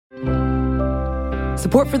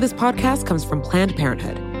Support for this podcast comes from Planned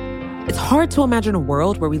Parenthood. It's hard to imagine a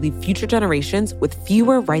world where we leave future generations with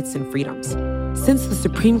fewer rights and freedoms. Since the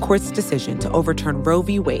Supreme Court's decision to overturn Roe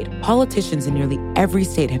v. Wade, politicians in nearly every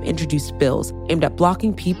state have introduced bills aimed at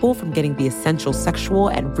blocking people from getting the essential sexual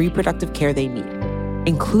and reproductive care they need,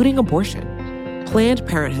 including abortion. Planned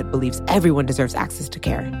Parenthood believes everyone deserves access to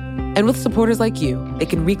care. And with supporters like you, they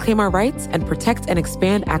can reclaim our rights and protect and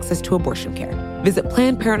expand access to abortion care. Visit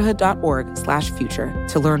PlannedParenthood.org/future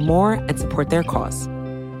to learn more and support their cause.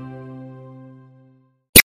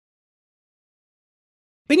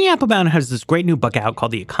 Binya Appelbaum has this great new book out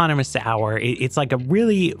called The Economist's Hour. It's like a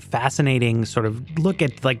really fascinating sort of look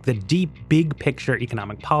at like the deep, big picture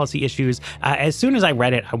economic policy issues. As soon as I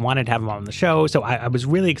read it, I wanted to have him on the show. So I was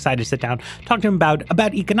really excited to sit down, talk to him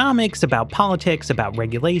about economics, about politics, about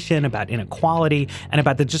regulation, about inequality, and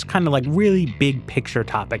about the just kind of like really big picture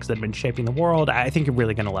topics that have been shaping the world. I think you're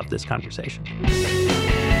really going to love this conversation.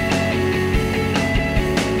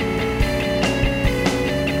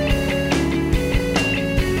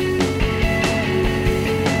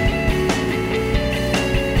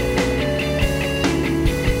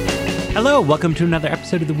 Hello, welcome to another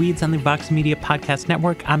episode of The Weeds on the Vox Media Podcast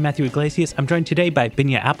Network. I'm Matthew Iglesias. I'm joined today by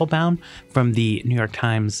Binya Appelbaum from the New York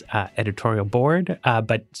Times editorial board,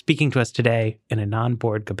 but speaking to us today in a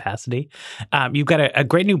non-board capacity. You've got a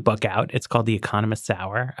great new book out. It's called The Economist's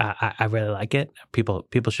Hour. I really like it. People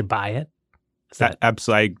should buy it.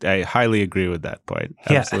 Absolutely. I highly agree with that point.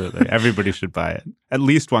 Absolutely. Yeah. Everybody should buy it. At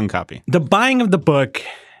least one copy. The buying of the book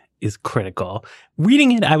is critical.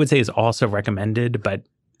 Reading it, I would say, is also recommended, but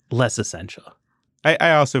less essential.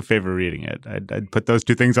 I also favor reading it. I'd put those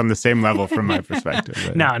two things on the same level from my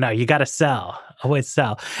perspective. No, you got to sell. Always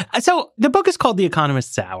sell. So the book is called The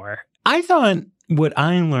Economist's Hour. I thought what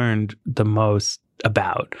I learned the most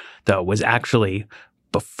about, though, was actually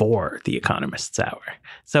before The Economist's Hour.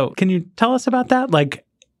 So can you tell us about that? Like,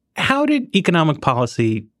 how did economic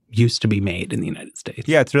policy used to be made in the United States?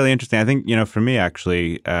 Yeah, it's really interesting. I think, for me,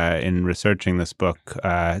 actually, in researching this book,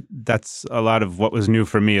 that's a lot of what was new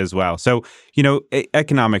for me as well. So,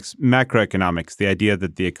 economics, macroeconomics, the idea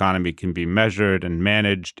that the economy can be measured and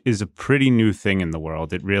managed is a pretty new thing in the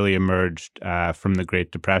world. It really emerged from the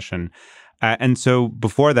Great Depression. And so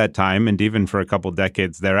before that time, and even for a couple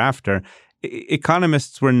decades thereafter,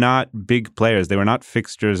 economists were not big players. They were not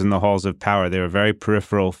fixtures in the halls of power. They were very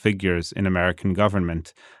peripheral figures in American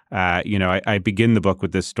government. I begin the book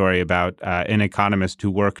with this story about an economist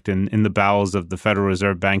who worked in the bowels of the Federal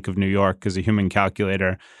Reserve Bank of New York as a human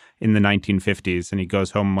calculator in the 1950s. And he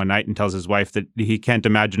goes home one night and tells his wife that he can't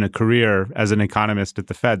imagine a career as an economist at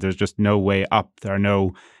the Fed. There's just no way up. There are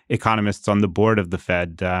no economists on the board of the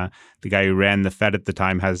Fed. The guy who ran the Fed at the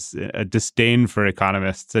time has a disdain for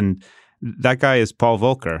economists. And that guy is Paul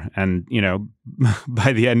Volcker. And,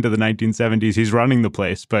 by the end of the 1970s, he's running the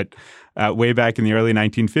place. But way back in the early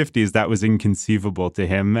 1950s, that was inconceivable to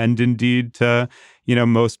him and indeed to,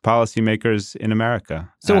 most policymakers in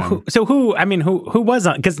America. So who was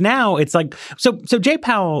on? Because now it's like, so Jay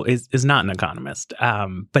Powell is not an economist,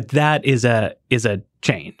 but that is a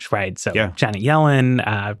change, right? So yeah. Janet Yellen,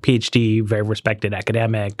 PhD, very respected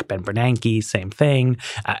academic, Ben Bernanke, same thing.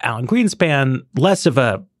 Alan Greenspan, less of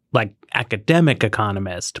a academic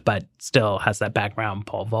economist, but still has that background.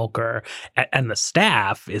 Paul Volcker and the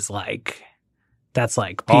staff is that's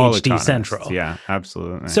PhD central. Yeah,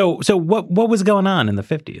 absolutely. So what was going on in the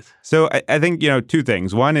 50s? So I think, two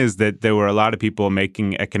things. One is that there were a lot of people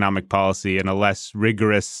making economic policy in a less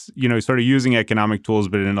rigorous, sort of using economic tools,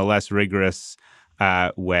 but in a less rigorous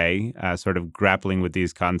way, sort of grappling with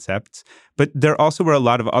these concepts. But there also were a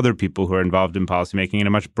lot of other people who are involved in policymaking in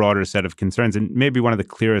a much broader set of concerns. And maybe one of the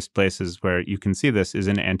clearest places where you can see this is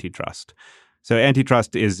in antitrust. So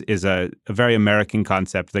antitrust is a very American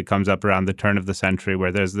concept that comes up around the turn of the century,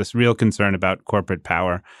 where there's this real concern about corporate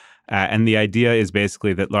power. And the idea is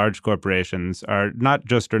basically that large corporations are not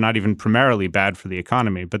just or not even primarily bad for the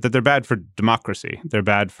economy, but that they're bad for democracy. They're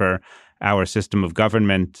bad for our system of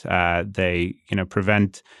government. They,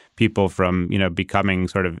 prevent people from, becoming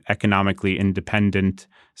sort of economically independent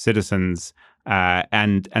citizens.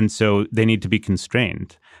 And so they need to be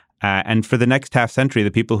constrained. And for the next half century,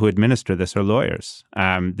 the people who administer this are lawyers.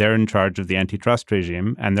 They're in charge of the antitrust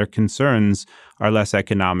regime, and their concerns are less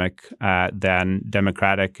economic than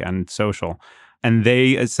democratic and social. And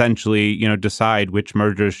they essentially, decide which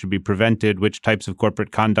mergers should be prevented, which types of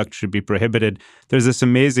corporate conduct should be prohibited. There's this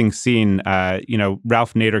amazing scene,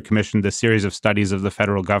 Ralph Nader commissioned this series of studies of the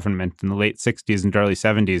federal government in the late 60s and early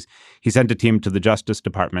 70s. He sent a team to the Justice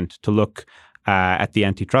Department to look at the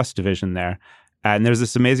antitrust division there. And there's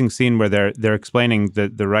this amazing scene where they're explaining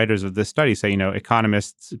the writers of this study say,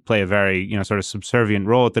 economists play a very, sort of subservient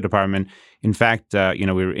role at the department. In fact, we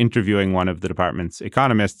were interviewing one of the department's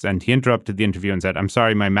economists, and he interrupted the interview and said, "I'm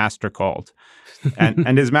sorry, my master called."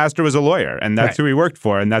 And his master was a lawyer, and that's who he worked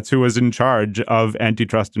for, and that's who was in charge of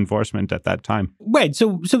antitrust enforcement at that time. Right.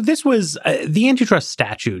 So this was the antitrust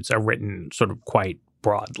statutes are written sort of quite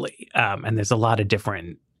broadly, and there's a lot of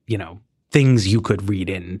different, things you could read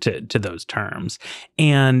into those terms.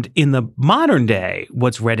 And in the modern day,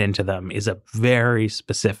 what's read into them is a very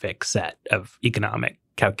specific set of economic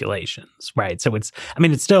calculations, right? So it's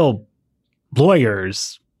still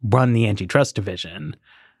lawyers run the antitrust division,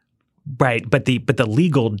 right? But the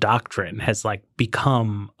legal doctrine has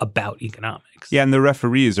become about economics. Yeah, and the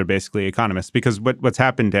referees are basically economists, because what's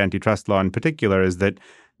happened to antitrust law in particular is that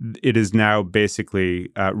it is now basically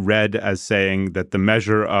read as saying that the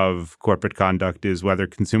measure of corporate conduct is whether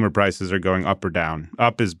consumer prices are going up or down.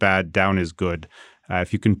 Up is bad, down is good.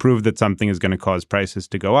 If you can prove that something is going to cause prices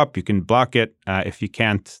to go up, you can block it. If you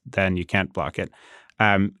can't, then you can't block it.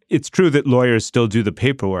 It's true that lawyers still do the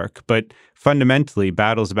paperwork, but fundamentally,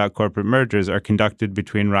 battles about corporate mergers are conducted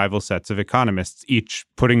between rival sets of economists, each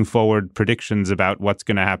putting forward predictions about what's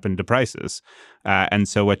going to happen to prices. And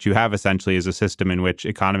so what you have essentially is a system in which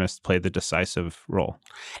economists play the decisive role.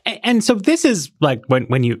 And so this is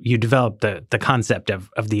when you develop the concept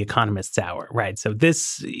of the economist's hour, right? So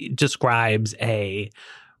this describes a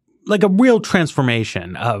real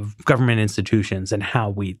transformation of government institutions and how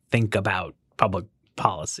we think about public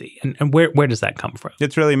policy. And where does that come from?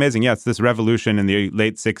 It's really amazing. Yeah, it's this revolution in the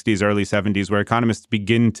late 60s, early 70s, where economists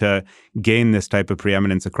begin to gain this type of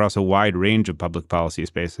preeminence across a wide range of public policy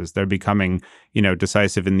spaces. They're becoming,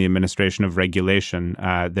 decisive in the administration of regulation.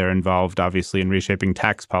 They're involved, obviously, in reshaping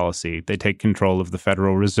tax policy. They take control of the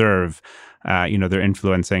Federal Reserve. They're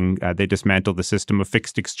influencing, they dismantle the system of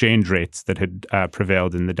fixed exchange rates that had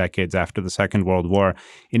prevailed in the decades after the Second World War.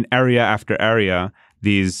 In area after area,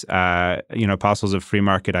 these, apostles of free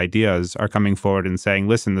market ideas are coming forward and saying,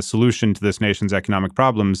 listen, the solution to this nation's economic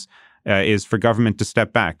problems is for government to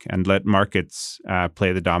step back and let markets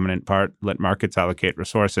play the dominant part, let markets allocate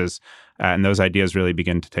resources. And those ideas really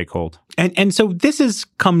begin to take hold. And so this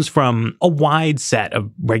comes from a wide set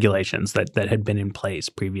of regulations that had been in place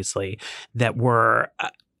previously that were,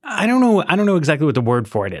 I don't know exactly what the word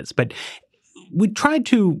for it is, but we tried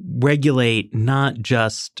to regulate not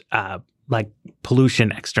just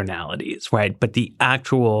pollution externalities, right? But the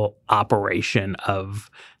actual operation of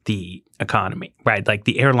the economy, right?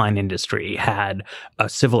 The airline industry had a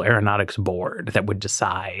civil aeronautics board that would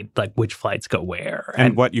decide which flights go where.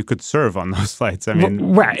 And what you could serve on those flights.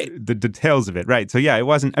 Right. The details of it. Right. So yeah, it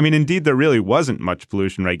wasn't, indeed, there really wasn't much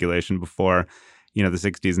pollution regulation before the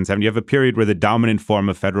 60s and 70s. You have a period where the dominant form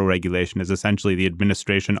of federal regulation is essentially the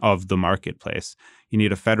administration of the marketplace. You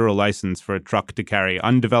need a federal license for a truck to carry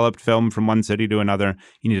undeveloped film from one city to another.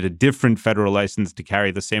 You need a different federal license to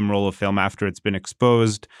carry the same roll of film after it's been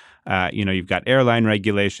exposed. You've got airline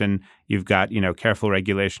regulation. You've got, careful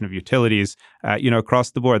regulation of utilities.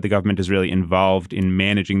 Across the board, the government is really involved in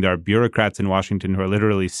managing. There are bureaucrats in Washington who are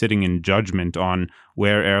literally sitting in judgment on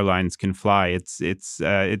where airlines can fly.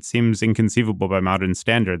 It seems inconceivable by modern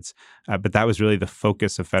standards, but that was really the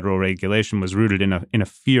focus of federal regulation, was rooted in a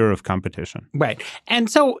fear of competition. Right. And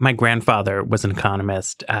so my grandfather was an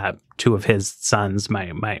economist. Two of his sons,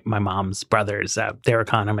 my mom's brothers, they're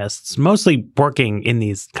economists, mostly working in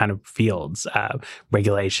these kind of fields,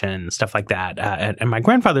 regulation, stuff like that. And my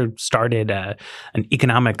grandfather started an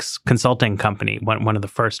economics consulting company, one of the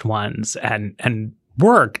first ones, and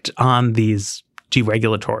worked on these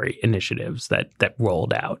deregulatory initiatives that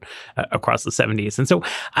rolled out across the 70s. And so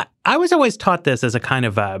I was always taught this as a kind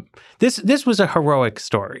of this was a heroic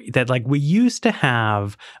story, that we used to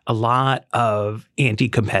have a lot of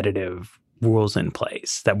anti-competitive rules in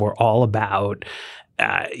place that were all about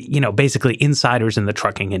basically insiders in the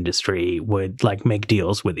trucking industry would make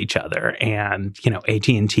deals with each other, and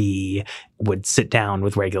AT&T would sit down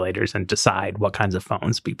with regulators and decide what kinds of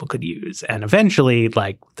phones people could use. And eventually,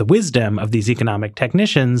 the wisdom of these economic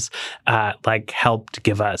technicians helped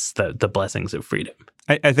give us the blessings of freedom.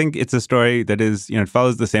 I think it's a story that is, it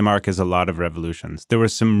follows the same arc as a lot of revolutions. There were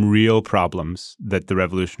some real problems that the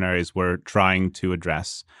revolutionaries were trying to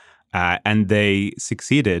address. And they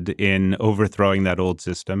succeeded in overthrowing that old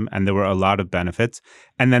system, and there were a lot of benefits.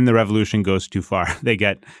 And then the revolution goes too far. They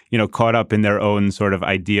get, caught up in their own sort of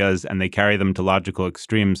ideas, and they carry them to logical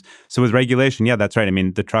extremes. So with regulation, yeah, that's right.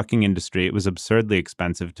 The trucking industry, it was absurdly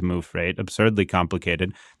expensive to move freight, absurdly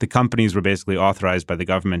complicated. The companies were basically authorized by the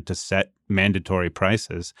government to set mandatory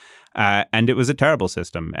prices. And it was a terrible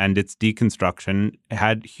system, and its deconstruction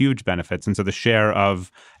had huge benefits. And so the share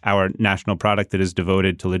of our national product that is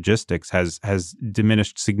devoted to logistics has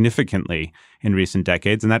diminished significantly in recent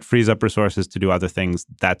decades, and that frees up resources to do other things.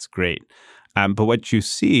 That's great. But what you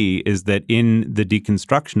see is that in the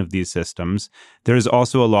deconstruction of these systems, there is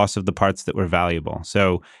also a loss of the parts that were valuable.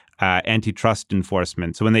 So antitrust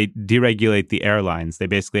enforcement. So when they deregulate the airlines, they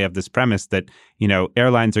basically have this premise that,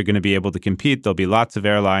 airlines are going to be able to compete. There'll be lots of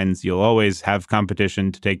airlines. You'll always have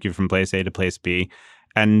competition to take you from place A to place B.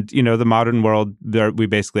 And, the modern world, we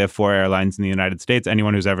basically have 4 airlines in the United States.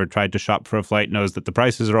 Anyone who's ever tried to shop for a flight knows that the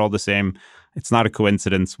prices are all the same. It's not a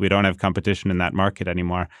coincidence. We don't have competition in that market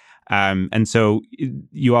anymore. And so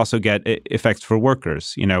you also get effects for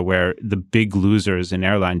workers, where the big losers in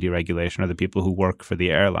airline deregulation are the people who work for the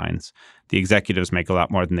airlines. The executives make a lot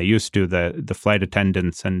more than they used to. The flight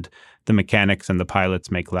attendants and the mechanics and the pilots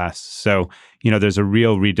make less. So, there's a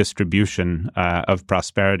real redistribution of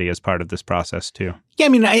prosperity as part of this process, too. Yeah, I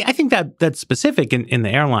mean, I think that specific in the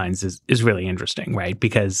airlines is really interesting, right?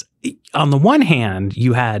 Because on the one hand,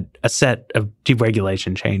 you had a set of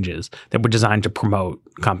deregulation changes that were designed to promote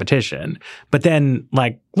competition. But then,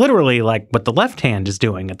 literally, what the left hand is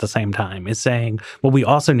doing at the same time is saying, well, we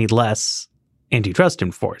also need less antitrust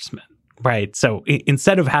enforcement, right? So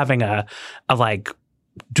instead of having a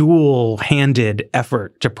dual-handed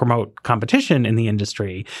effort to promote competition in the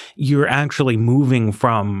industry, you're actually moving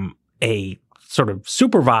from a sort of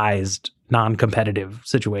supervised non-competitive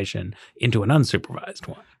situation into an unsupervised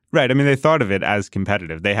one. Right. I mean, they thought of it as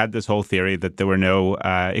competitive. They had this whole theory that there were no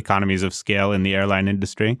economies of scale in the airline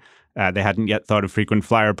industry. They hadn't yet thought of frequent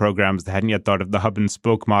flyer programs. They hadn't yet thought of the hub and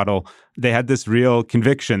spoke model. They had this real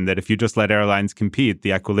conviction that if you just let airlines compete,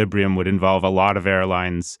 the equilibrium would involve a lot of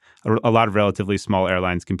airlines, a lot of relatively small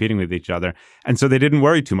airlines competing with each other. And so they didn't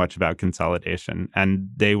worry too much about consolidation. And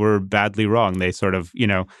they were badly wrong. They sort of,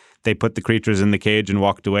 they put the creatures in the cage and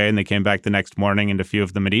walked away, and they came back the next morning and a few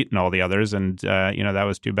of them had eaten all the others. And, that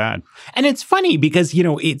was too bad. And it's funny because,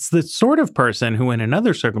 it's the sort of person who in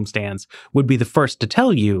another circumstance would be the first to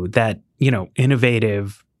tell you that,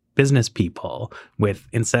 innovative business people with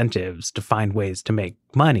incentives to find ways to make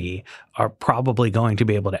money are probably going to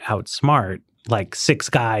be able to outsmart 6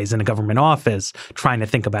 guys in a government office trying to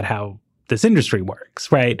think about how this industry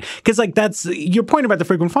works, right? Because that's your point about the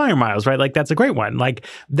frequent flyer miles, right? That's a great one.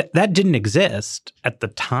 That didn't exist at the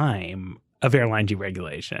time of airline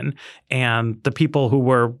deregulation. And the people who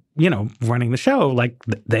were, running the show,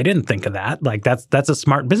 they didn't think of that. That's a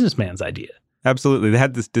smart businessman's idea. Absolutely. They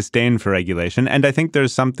had this disdain for regulation. And I think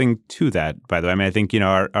there's something to that, by the way. I mean, I think,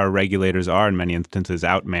 our regulators are in many instances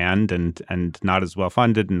outmanned and not as well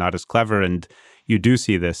funded and not as clever. And you do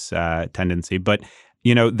see this tendency. But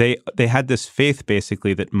they had this faith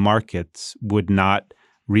basically that markets would not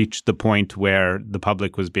reach the point where the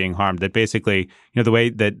public was being harmed. That basically, the way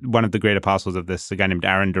that one of the great apostles of this, a guy named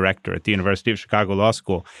Aaron Director at the University of Chicago Law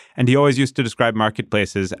School, and he always used to describe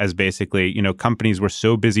marketplaces as basically, companies were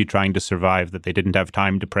so busy trying to survive that they didn't have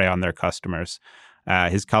time to prey on their customers.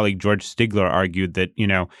 His colleague George Stigler argued that,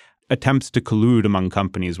 attempts to collude among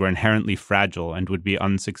companies were inherently fragile and would be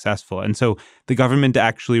unsuccessful. And so the government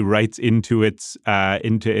actually writes into its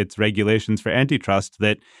regulations for antitrust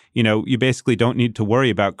that, you basically don't need to worry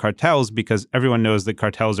about cartels because everyone knows that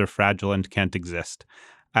cartels are fragile and can't exist.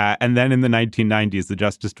 And then in the 1990s, the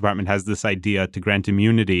Justice Department has this idea to grant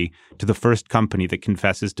immunity to the first company that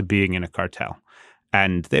confesses to being in a cartel.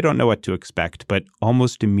 And they don't know what to expect, but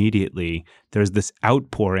almost immediately there's this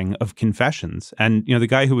outpouring of confessions. And, the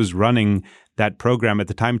guy who was running that program at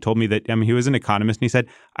the time told me that, he was an economist, and he said,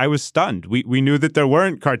 I was stunned. We knew that there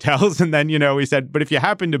weren't cartels. And then, he said, but if you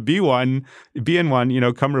happen to be in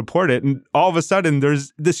one, come report it. And all of a sudden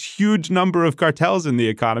there's this huge number of cartels in the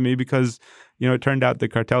economy because, it turned out the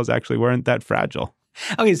cartels actually weren't that fragile.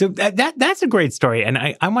 Okay, so that's a great story. And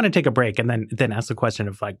I want to take a break and then ask the question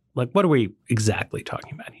of what are we exactly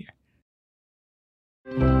talking about here?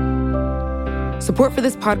 Support for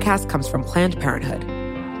this podcast comes from Planned Parenthood.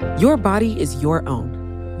 Your body is your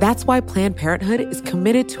own. That's why Planned Parenthood is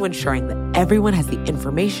committed to ensuring that everyone has the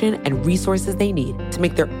information and resources they need to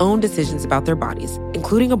make their own decisions about their bodies,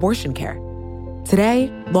 including abortion care. Today,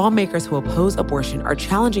 lawmakers who oppose abortion are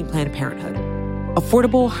challenging Planned Parenthood.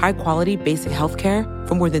 Affordable, high-quality basic health care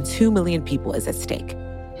for more than 2 million people is at stake.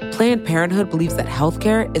 Planned Parenthood believes that health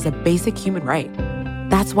care is a basic human right.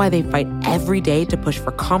 That's why they fight every day to push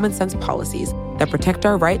for common-sense policies that protect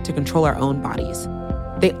our right to control our own bodies.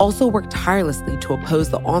 They also work tirelessly to oppose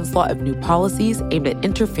the onslaught of new policies aimed at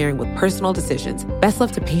interfering with personal decisions best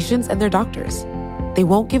left to patients and their doctors. They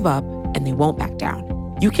won't give up, and they won't back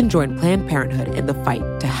down. you can join Planned Parenthood in the fight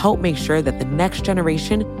to help make sure that the next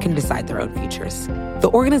generation can decide their own futures.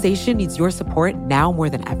 The organization needs your support now more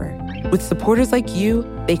than ever. With supporters like you,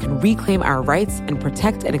 they can reclaim our rights and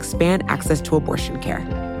protect and expand access to abortion care.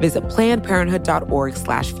 Visit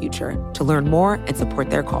PlannedParenthood.org/future to learn more and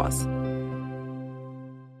support their cause.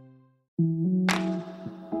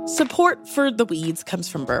 Support for The Weeds comes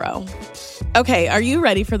from Burrow. Okay, are you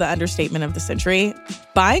ready for the understatement of the century?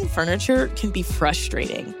 Buying furniture can be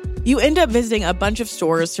frustrating. You end up visiting a bunch of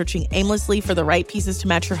stores searching aimlessly for the right pieces to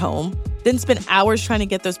match your home, then spend hours trying to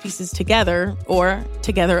get those pieces together, or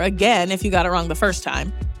together again if you got it wrong the first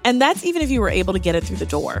time. And that's even if you were able to get it through the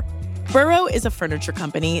door. Burrow is a furniture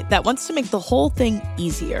company that wants to make the whole thing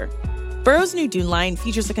easier. Burrow's new Dune line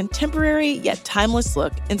features a contemporary yet timeless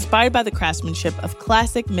look inspired by the craftsmanship of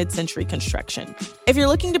classic mid-century construction. If you're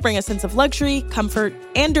looking to bring a sense of luxury, comfort,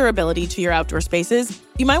 and durability to your outdoor spaces,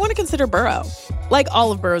 you might want to consider Burrow. Like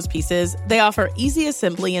all of Burrow's pieces, they offer easy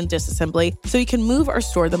assembly and disassembly so you can move or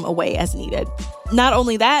store them away as needed. Not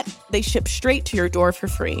only that, they ship straight to your door for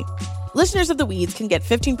free. Listeners of The Weeds can get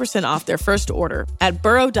 15% off their first order at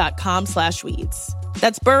burrow.com/weeds.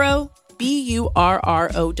 That's Burrow,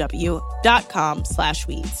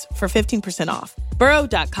 BURROW.com/weeds for 15% off.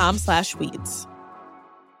 Burrow.com/weeds.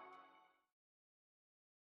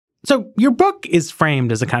 So your book is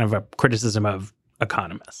framed as a kind of a criticism of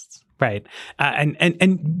economists, right?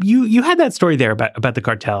 And you had that story there about the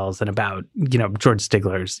cartels and about, George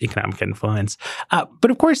Stigler's economic influence.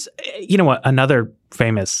 But of course, another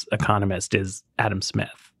famous economist is Adam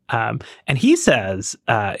Smith. And he says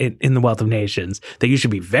in The Wealth of Nations that you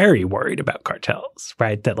should be very worried about cartels,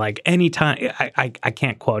 right? That like anytime, I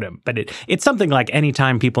can't quote him, but it's something like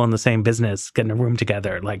anytime people in the same business get in a room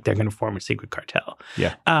together, like they're going to form a secret cartel.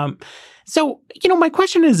 Yeah. So, my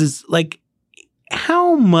question is like,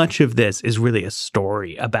 how much of this is really a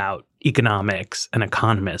story about economics and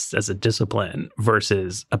economists as a discipline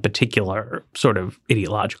versus a particular sort of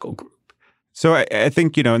ideological group? So I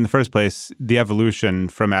think, in the first place, the evolution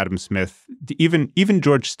from Adam Smith, even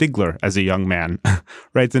George Stigler as a young man,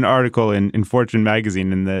 writes an article in Fortune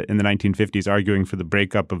magazine in the 1950s arguing for the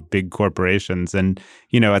breakup of big corporations. And,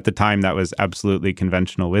 at the time, that was absolutely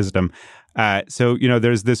conventional wisdom. So,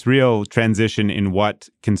 there's this real transition in what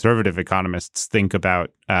conservative economists think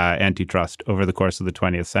about antitrust over the course of the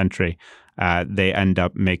 20th century. They end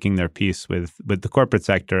up making their peace with the corporate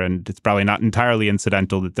sector, and it's probably not entirely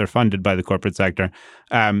incidental that they're funded by the corporate sector.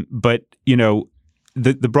 But,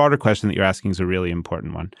 the broader question that you're asking is a really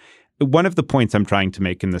important one. One of the points I'm trying to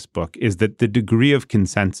make in this book is that the degree of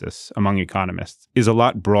consensus among economists is a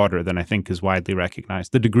lot broader than I think is widely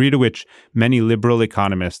recognized. The degree to which many liberal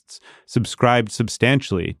economists subscribed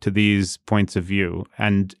substantially to these points of view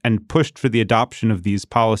and pushed for the adoption of these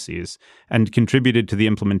policies and contributed to the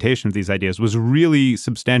implementation of these ideas was really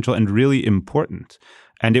substantial and really important.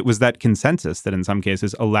 And it was that consensus that in some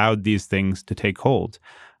cases allowed these things to take hold.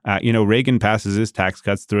 Reagan passes his tax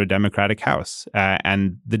cuts through a Democratic House,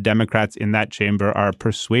 and the Democrats in that chamber are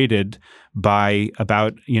persuaded by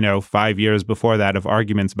about, 5 years before that of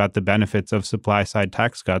arguments about the benefits of supply-side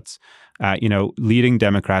tax cuts. Leading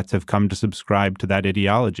Democrats have come to subscribe to that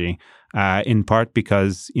ideology, in part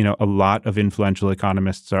because, a lot of influential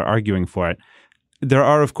economists are arguing for it. There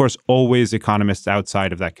are, of course, always economists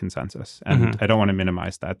outside of that consensus, and I don't want to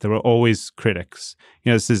minimize that. There are always critics.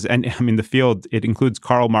 The field, it includes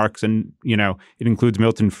Karl Marx and, it includes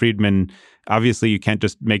Milton Friedman. Obviously, you can't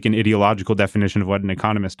just make an ideological definition of what an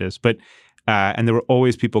economist is, but and there were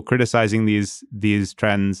always people criticizing these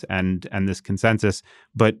trends and this consensus,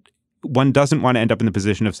 but one doesn't want to end up in the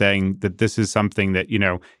position of saying that this is something that,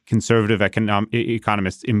 conservative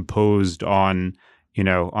economists imposed on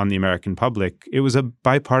the American public. It was a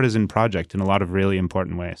bipartisan project in a lot of really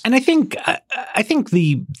important ways. And I think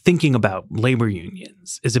the thinking about labor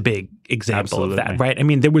unions is a big example of that, right? I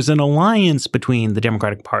mean, there was an alliance between the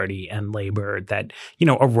Democratic Party and labor that,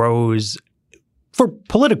 arose for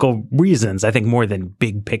political reasons, I think more than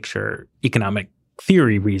big picture economic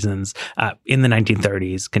theory reasons in the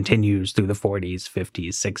 1930s, continues through the 40s, 50s,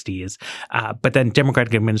 60s. But then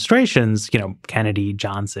Democratic administrations, Kennedy,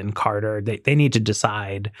 Johnson, Carter, they need to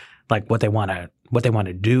decide like what they want to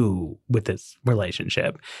do with this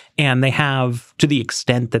relationship. And they have, to the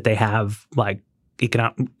extent that they have like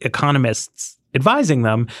economists advising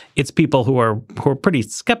them, it's people who are pretty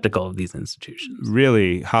skeptical of these institutions.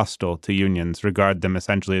 Really hostile to unions, regard them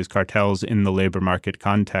essentially as cartels in the labor market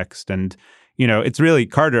context. And it's really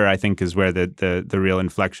Carter, I think, is where the real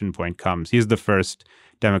inflection point comes. He's the first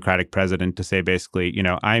Democratic president to say basically,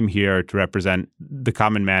 I'm here to represent the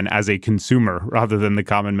common man as a consumer rather than the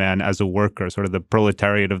common man as a worker, sort of the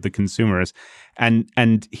proletariat of the consumers.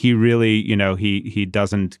 And he really, he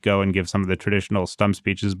doesn't go and give some of the traditional stump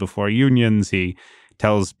speeches before unions. He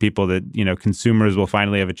tells people that, consumers will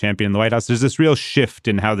finally have a champion in the White House. There's this real shift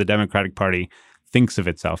in how the Democratic Party thinks of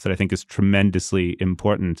itself that I think is tremendously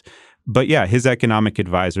important. But yeah, his economic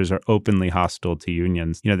advisors are openly hostile to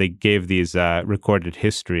unions. They gave these recorded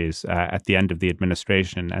histories at the end of the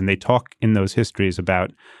administration, and they talk in those histories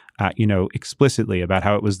about, explicitly about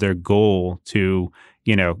how it was their goal to,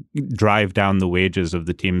 drive down the wages of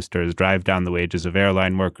the Teamsters, drive down the wages of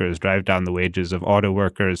airline workers, drive down the wages of auto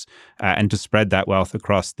workers, and to spread that wealth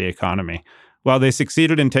across the economy. While they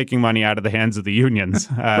succeeded in taking money out of the hands of the unions,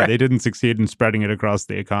 right. They didn't succeed in spreading it across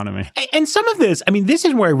the economy. And some of this, this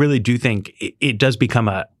is where I really do think it does become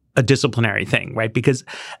a disciplinary thing, right? Because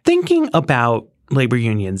thinking about labor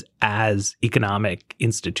unions as economic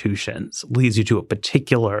institutions leads you to a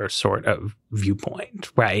particular sort of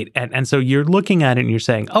viewpoint, right? And so you're looking at it and you're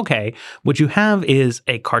saying, okay, what you have is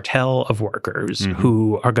a cartel of workers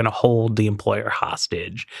who are going to hold the employer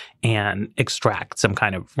hostage and extract some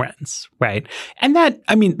kind of rents, right? And that,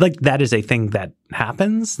 that is a thing that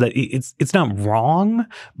happens, that it's not wrong,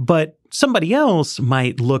 but somebody else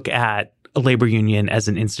might look at a labor union as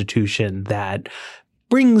an institution that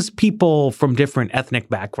brings people from different ethnic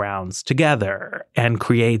backgrounds together and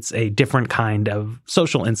creates a different kind of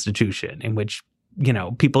social institution in which,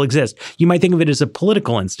 people exist. You might think of it as a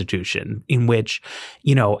political institution in which,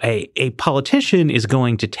 a politician is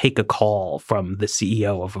going to take a call from the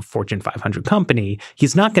CEO of a Fortune 500 company.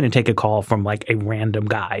 He's not going to take a call from like a random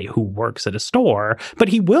guy who works at a store, but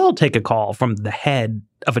he will take a call from the head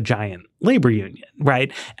of a giant labor union,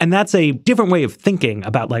 right? And that's a different way of thinking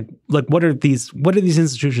about like what are these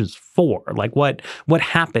institutions for? Like what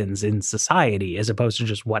happens in society as opposed to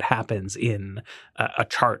just what happens in a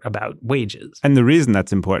chart about wages. And the reason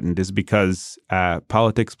that's important is because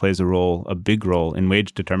politics plays a big role in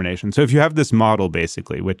wage determination. So if you have this model,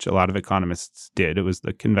 basically, which a lot of economists did, it was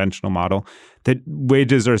the conventional model, that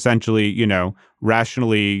wages are essentially,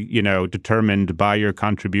 rationally, determined by your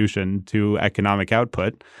contribution to economic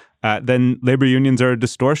output, then labor unions are a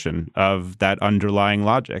distortion of that underlying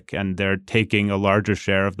logic, and they're taking a larger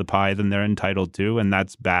share of the pie than they're entitled to, and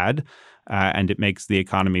that's bad, and it makes the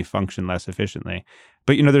economy function less efficiently.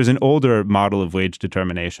 But, there's an older model of wage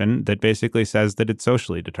determination that basically says that it's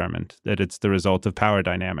socially determined, that it's the result of power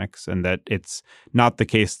dynamics, and that it's not the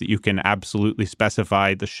case that you can absolutely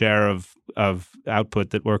specify the share of output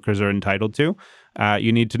that workers are entitled to.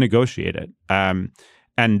 You need to negotiate it.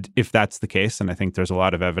 And if that's the case, and I think there's a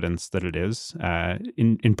lot of evidence that it is,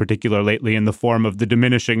 in particular lately in the form of the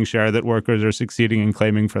diminishing share that workers are succeeding in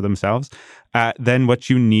claiming for themselves, then what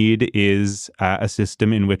you need is a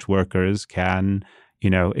system in which workers can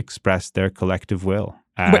express their collective will.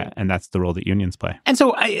 And that's the role that unions play. And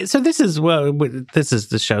so this is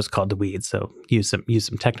the show's called The Weeds, so use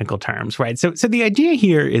some technical terms, right? So the idea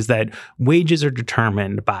here is that wages are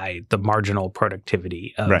determined by the marginal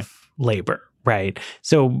productivity of labor, right?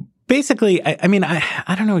 So basically,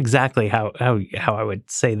 I don't know exactly how I would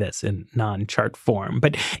say this in non-chart form,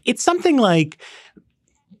 but it's something like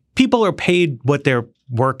people are paid what their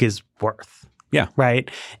work is worth. Yeah. Right.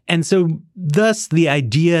 And so thus the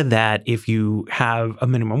idea that if you have a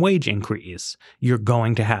minimum wage increase, you're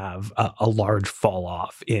going to have a large fall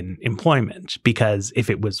off in employment, because if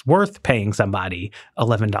it was worth paying somebody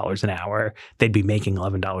 $11 an hour, they'd be making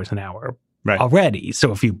 $11 an hour already.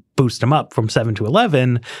 So if you boost them up from 7 to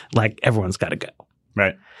 11, like everyone's got to go.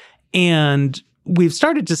 Right. And we've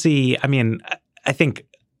started to see, I think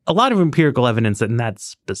a lot of empirical evidence that in that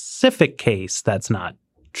specific case, that's not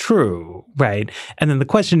true, right? And then the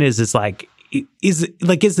question is this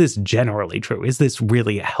generally true? Is this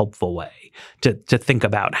really a helpful way to think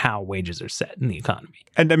about how wages are set in the economy?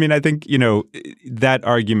 And I think, that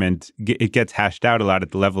argument, it gets hashed out a lot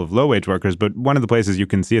at the level of low-wage workers, but one of the places you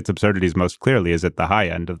can see its absurdities most clearly is at the high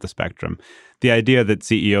end of the spectrum. The idea that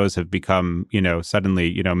CEOs have become,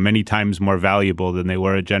 suddenly, many times more valuable than they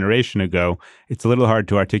were a generation ago, it's a little hard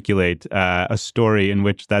to articulate a story in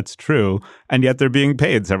which that's true, and yet they're being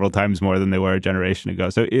paid several times more than they were a generation ago.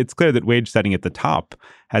 So it's clear that wage setting at the top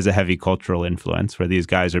has a heavy cultural influence, where these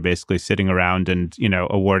guys are basically sitting around and,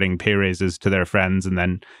 awarding pay raises to their friends and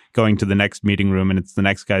then going to the next meeting room and it's the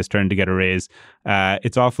next guy's turn to get a raise.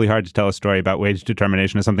 It's awfully hard to tell a story about wage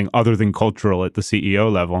determination as something other than cultural at the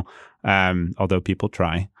CEO level, although people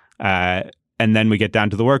try. And then we get down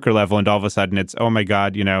to the worker level, and all of a sudden it's, oh my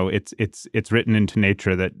God, it's written into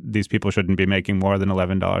nature that these people shouldn't be making more than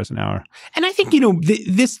 $11 an hour. And I think,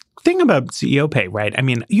 this thing about CEO pay, right? I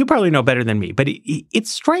mean, you probably know better than me, but it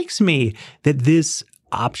strikes me that this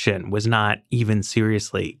option was not even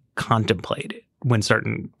seriously contemplated when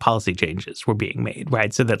certain policy changes were being made,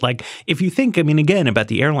 right? So that, like, if you think, I mean, again, about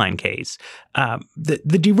the airline case, the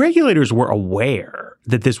deregulators were aware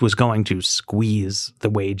that this was going to squeeze the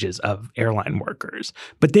wages of airline workers.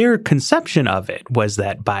 But their conception of it was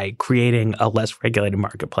that by creating a less regulated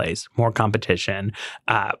marketplace, more competition,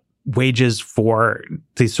 wages for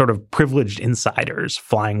these sort of privileged insiders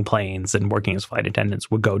flying planes and working as flight attendants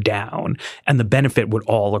would go down, and the benefit would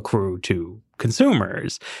all accrue to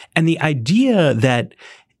consumers. And the idea that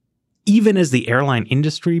even as the airline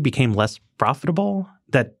industry became less profitable,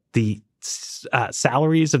 that the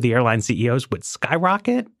salaries of the airline CEOs would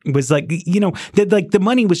skyrocket was like, that like the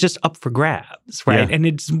money was just up for grabs, right? Yeah. And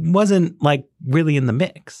it wasn't like really in the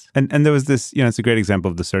mix. And there was this, it's a great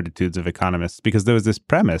example of the certitudes of economists, because there was this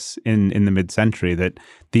premise in the mid-century that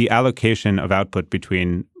the allocation of output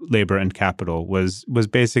between labor and capital was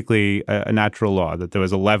basically a natural law, that there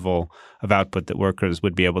was a level of output that workers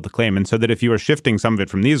would be able to claim. And so that if you were shifting some of it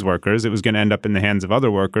from these workers, it was going to end up in the hands of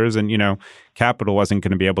other workers, and, capital wasn't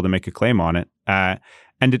going to be able to make a claim on it.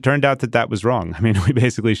 And it turned out that was wrong. I mean, we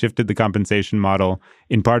basically shifted the compensation model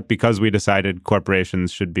in part because we decided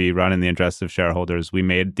corporations should be run in the interests of shareholders. We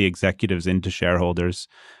made the executives into shareholders.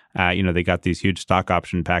 They got these huge stock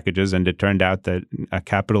option packages, and it turned out that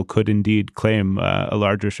capital could indeed claim a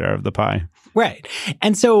larger share of the pie. Right.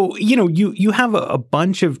 And so, you have a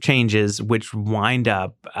bunch of changes which wind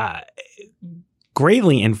up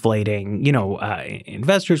greatly inflating,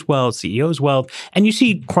 investors' wealth, CEOs' wealth. And you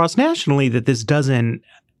see cross-nationally that this doesn't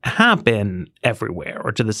happen everywhere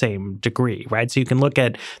or to the same degree, right? So you can look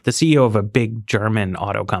at the CEO of a big German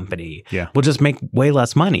auto company will just make way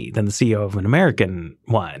less money than the CEO of an American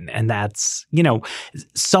one. And that's,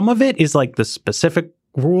 some of it is like the specific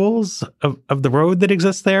rules of the road that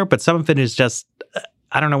exist there, but some of it is just,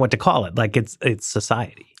 I don't know what to call it. Like it's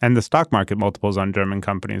society. And the stock market multiples on German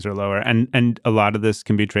companies are lower. And a lot of this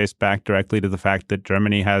can be traced back directly to the fact that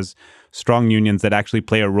Germany has strong unions that actually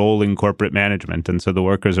play a role in corporate management. And so the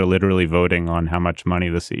workers are literally voting on how much money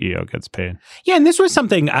the CEO gets paid. Yeah, and this was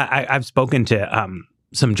something I've spoken to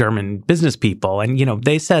some German business people, and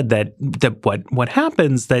they said that what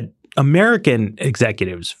happens that American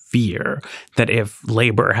executives fear that if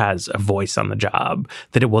labor has a voice on the job,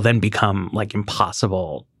 that it will then become like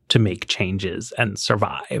impossible to make changes and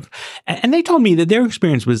survive. And they told me that their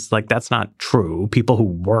experience was like, that's not true. People who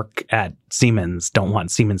work at Siemens don't want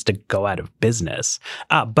Siemens to go out of business.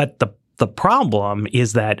 But the problem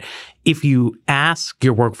is that if you ask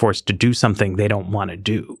your workforce to do something they don't want to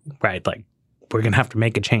do, right? Like, we're going to have to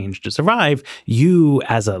make a change to survive. You,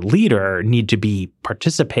 as a leader, need to be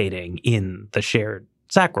participating in the shared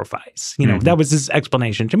sacrifice. That was his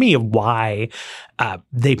explanation to me of why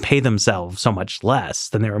they pay themselves so much less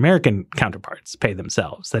than their American counterparts pay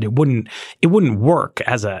themselves. That it wouldn't work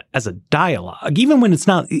as a dialogue, even when it's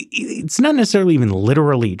not necessarily even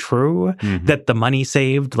literally true that the money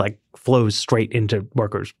saved flows straight into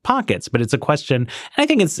workers' pockets. But it's a question, and I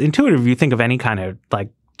think it's intuitive. You think of any kind of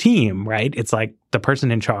team, right? It's like the person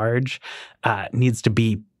in charge needs to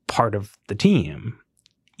be part of the team,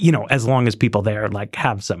 as long as people there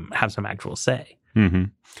have some actual say. Mm-hmm.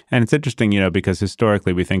 And it's interesting, because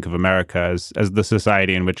historically we think of America as the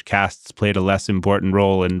society in which castes played a less important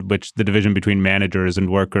role, in which the division between managers and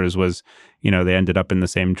workers was, they ended up in the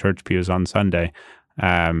same church pews on Sunday.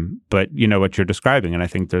 But what you're describing, and I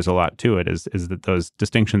think there's a lot to it, is that those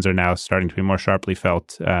distinctions are now starting to be more sharply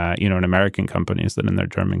felt, in American companies than in their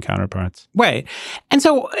German counterparts. Right. And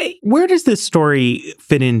so where does this story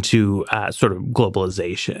fit into sort of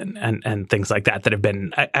globalization and things like that have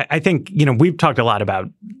been, I think, we've talked a lot about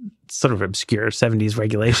sort of obscure 70s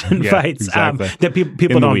regulation fights that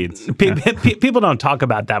people don't talk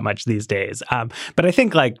about that much these days. But I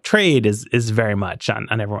think trade is very much on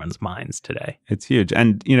everyone's minds today. It's huge.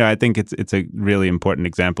 And, I think it's a really important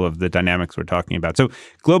example of the dynamics we're talking about. So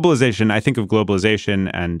globalization, I think of globalization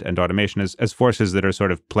and automation as forces that are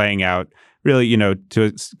sort of playing out really, to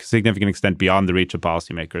a significant extent beyond the reach of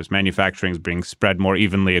policymakers. Manufacturing is being spread more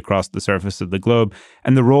evenly across the surface of the globe.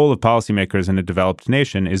 And the role of policymakers in a developed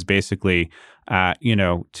nation is basically,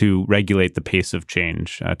 to regulate the pace of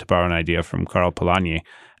change, to borrow an idea from Karl Polanyi.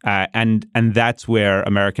 And that's where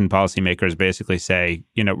American policymakers basically say,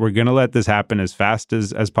 we're going to let this happen as fast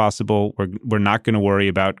as possible. We're not going to worry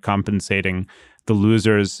about compensating the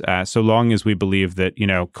losers so long as we believe that,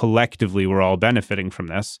 collectively we're all benefiting from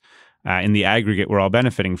this. in the aggregate, we're all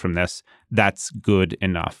benefiting from this. That's good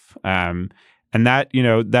enough. And that,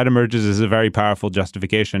 that emerges as a very powerful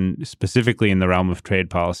justification, specifically in the realm of trade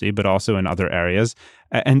policy, but also in other areas.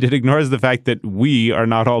 And it ignores the fact that we are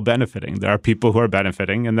not all benefiting. There are people who are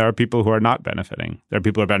benefiting and there are people who are not benefiting. There are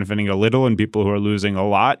people who are benefiting a little and people who are losing a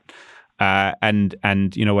lot. And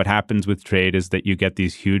what happens with trade is that you get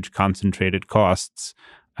these huge concentrated costs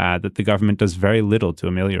that the government does very little to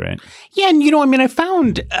ameliorate. Yeah, and I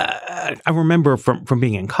found I remember from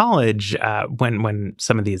being in college when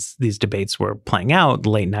some of these debates were playing out, the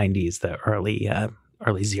late 90s, the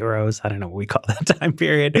early zeros, I don't know what we call that time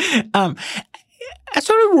period. A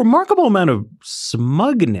sort of remarkable amount of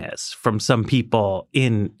smugness from some people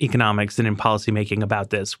in economics and in policymaking about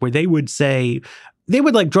this, where they would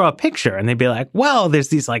draw a picture and they'd be like, well, there's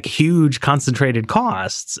these like huge concentrated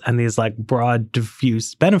costs and these like broad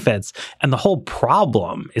diffuse benefits. And the whole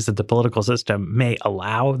problem is that the political system may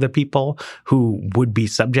allow the people who would be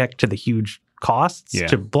subject to the huge costs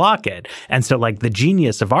to block it. And so like the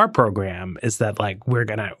genius of our program is that like we're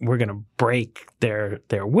gonna break their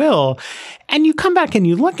will. And you come back and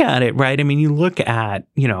you look at it, right? I mean, you look at,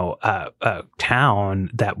 a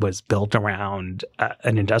town that was built around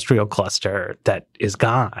an industrial cluster that is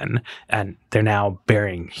gone, and they're now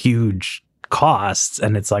bearing huge costs.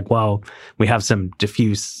 And it's like, well, we have some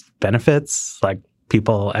diffuse benefits, like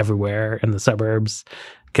people everywhere in the suburbs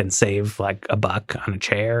can save like $1 on a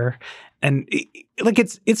chair. And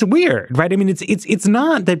it's weird, right? I mean, it's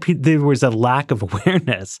not that there was a lack of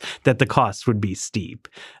awareness that the costs would be steep.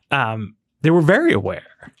 They were very aware.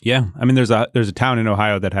 Yeah, I mean, there's a town in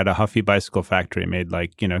Ohio that had a Huffy bicycle factory, made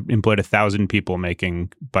employed 1,000 people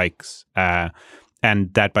making bikes,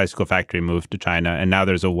 and that bicycle factory moved to China, and now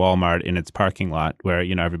there's a Walmart in its parking lot where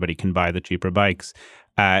everybody can buy the cheaper bikes.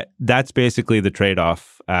 That's basically the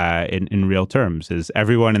trade-off in real terms, is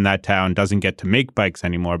everyone in that town doesn't get to make bikes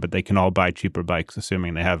anymore, but they can all buy cheaper bikes,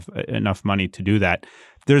 assuming they have enough money to do that.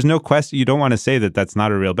 There's no question. You don't want to say that that's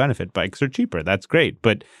not a real benefit. Bikes are cheaper. That's great.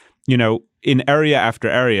 But, in area after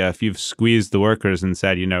area, if you've squeezed the workers and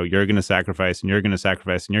said, you're going to sacrifice and you're going to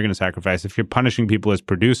sacrifice and you're going to sacrifice, if you're punishing people as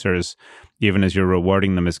producers, even as you're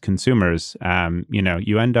rewarding them as consumers,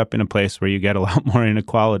 you end up in a place where you get a lot more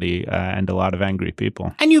inequality and a lot of angry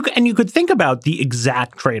people. And you could think about the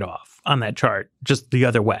exact trade-off on that chart just the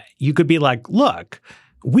other way. You could be like, look,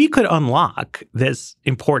 we could unlock this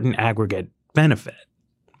important aggregate benefit,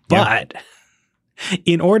 but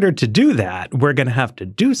in order to do that, we're going to have to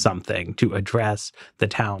do something to address the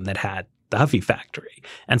town that had the Huffy factory.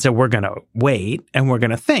 And so we're going to wait and we're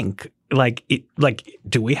going to think,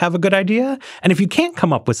 do we have a good idea? And if you can't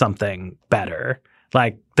come up with something better,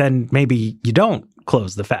 then maybe you don't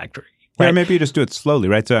close the factory. Right? Yeah, maybe you just do it slowly,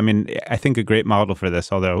 right? So, I mean, I think a great model for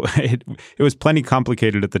this, although it was plenty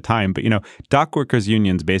complicated at the time, but, dock workers'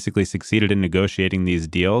 unions basically succeeded in negotiating these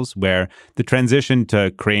deals where the transition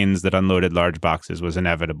to cranes that unloaded large boxes was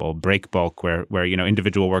inevitable. Break bulk, where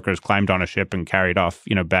individual workers climbed on a ship and carried off,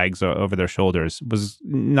 bags over their shoulders, was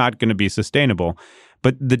not going to be sustainable.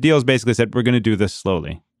 But the deals basically said, we're going to do this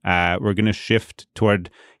slowly. We're going to shift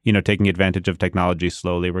toward, taking advantage of technology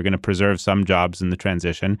slowly. We're going to preserve some jobs in the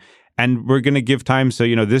transition. And we're going to give time so,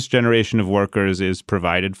 this generation of workers is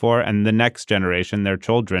provided for, and the next generation, their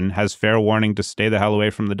children, has fair warning to stay the hell away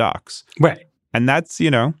from the docks. Right. And that's,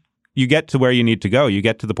 you get to where you need to go. You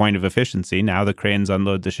get to the point of efficiency. Now the cranes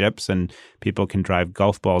unload the ships and people can drive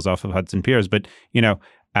golf balls off of Hudson Piers. But,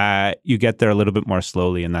 you get there a little bit more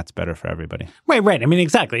slowly, and that's better for everybody. Right. I mean,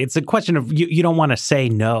 exactly. It's a question of you don't want to say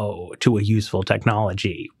no to a useful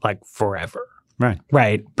technology forever.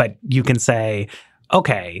 Right. But you can say,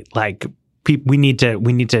 okay, we need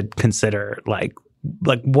to consider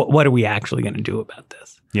what are we actually going to do about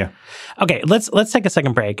this? Yeah. Okay, let's take a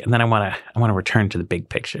second break, and then I want to return to the big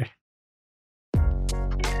picture.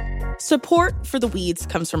 Support for The Weeds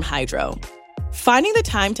comes from Hydro. Finding the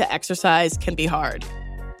time to exercise can be hard.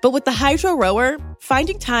 But with the Hydro Rower,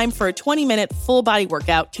 finding time for a 20-minute full-body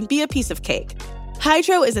workout can be a piece of cake.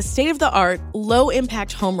 Hydro is a state-of-the-art,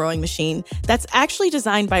 low-impact home rowing machine that's actually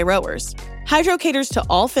designed by rowers. Hydro caters to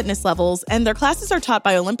all fitness levels, and their classes are taught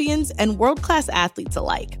by Olympians and world-class athletes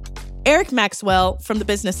alike. Eric Maxwell, from the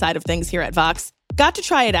business side of things here at Vox, got to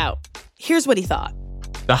try it out. Here's what he thought.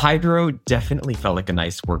 The Hydro definitely felt like a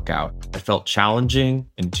nice workout. It felt challenging,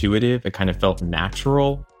 intuitive. It kind of felt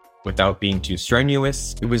natural without being too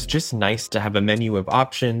strenuous. It was just nice to have a menu of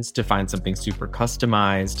options, to find something super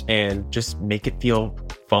customized, and just make it feel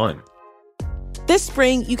fun. This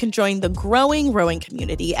spring, you can join the growing rowing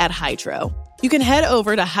community at Hydro. You can head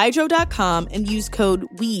over to hydro.com and use code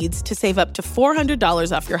WEEDS to save up to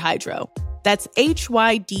 $400 off your Hydro. That's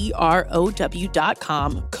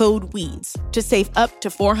HYDROW.com, code WEEDS, to save up to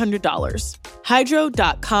 $400.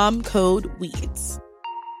 Hydro.com, code WEEDS.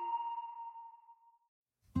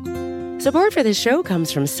 Support for this show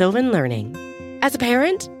comes from Sylvan Learning. As a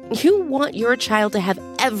parent, you want your child to have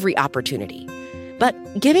every opportunity, but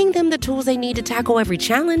giving them the tools they need to tackle every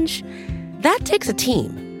challenge, that takes a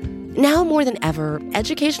team. Now more than ever,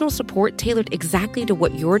 educational support tailored exactly to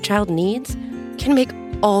what your child needs can make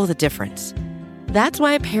all the difference. That's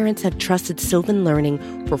why parents have trusted Sylvan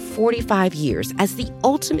Learning for 45 years as the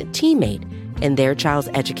ultimate teammate in their child's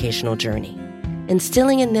educational journey,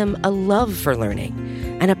 instilling in them a love for learning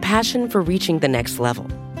and a passion for reaching the next level.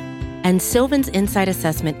 And Sylvan's Insight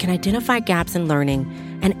Assessment can identify gaps in learning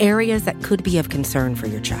and areas that could be of concern for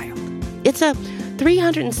your child. It's a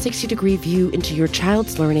 360-degree view into your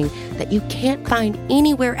child's learning that you can't find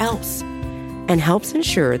anywhere else, and helps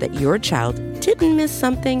ensure that your child didn't miss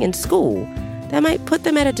something in school that might put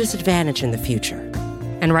them at a disadvantage in the future.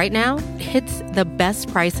 And right now, it's the best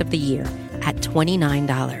price of the year at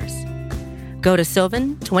 $29. Go to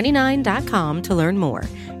sylvan29.com to learn more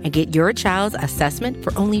and get your child's assessment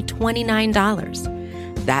for only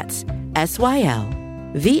 $29. That's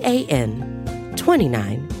SYLVAN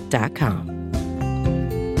 29.com.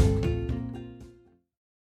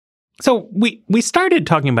 So we started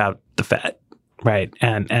talking about the Fed, right?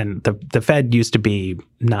 And the Fed used to be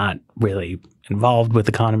not really involved with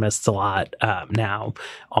economists a lot. Now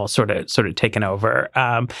all sort of taken over,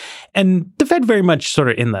 and the Fed very much sort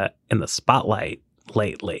of in the spotlight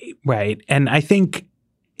lately, right? And I think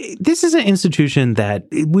this is an institution that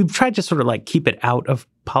we've tried to sort of like keep it out of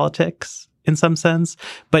politics in some sense,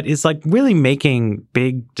 but is like really making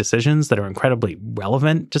big decisions that are incredibly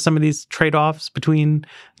relevant to some of these trade-offs between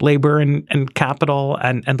labor and capital.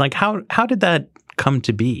 And like how did that come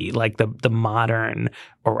to be, like the modern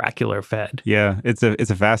oracular Fed? Yeah, it's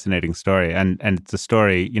a fascinating story. And it's a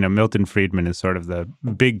story, Milton Friedman is sort of the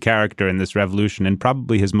big character in this revolution, and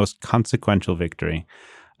probably his most consequential victory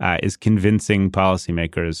is convincing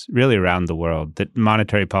policymakers really around the world that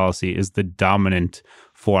monetary policy is the dominant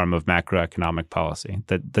form of macroeconomic policy,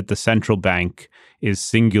 that the central bank is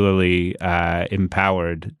singularly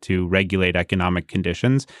empowered to regulate economic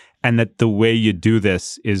conditions, and that the way you do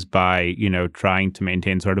this is by, trying to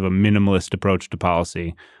maintain sort of a minimalist approach to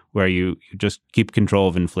policy where you just keep control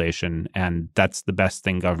of inflation, and that's the best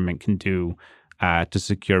thing government can do to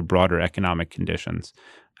secure broader economic conditions.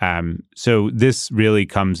 So this really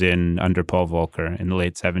comes in under Paul Volcker in the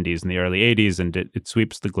late 70s and the early 80s, and it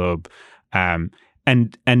sweeps the globe. And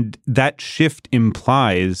that shift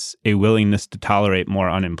implies a willingness to tolerate more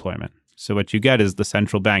unemployment. So what you get is the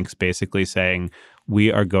central banks basically saying,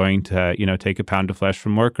 we are going to, take a pound of flesh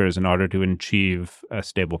from workers in order to achieve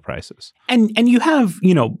stable prices. And you have,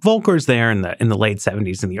 Volcker's there in the late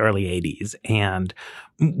 70s and the early 80s. And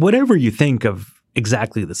whatever you think of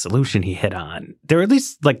exactly the solution he hit on, there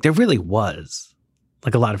really was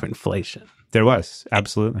like a lot of inflation. There was,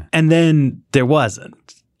 absolutely. And then there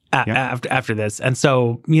wasn't after this. And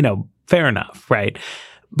so, fair enough, right?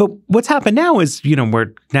 But what's happened now is,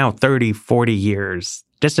 we're now 30, 40 years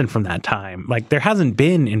distant from that time. Like there hasn't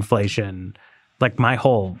been inflation like my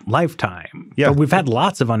whole lifetime. Yeah. But we've had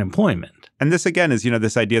lots of unemployment. And this, again, is,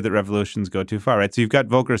 this idea that revolutions go too far, right? So you've got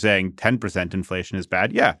Volcker saying 10% inflation is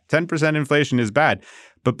bad. Yeah, 10% inflation is bad.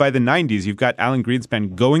 But by the 90s, you've got Alan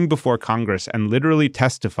Greenspan going before Congress and literally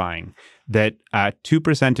testifying that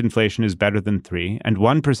 2% inflation is better than 3, and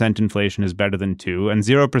 1% inflation is better than 2, and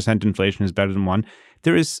 0% inflation is better than 1.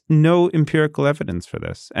 There is no empirical evidence for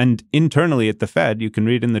this. And internally at the Fed, you can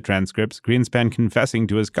read in the transcripts, Greenspan confessing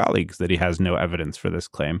to his colleagues that he has no evidence for this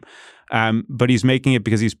claim. But he's making it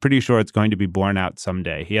because he's pretty sure it's going to be borne out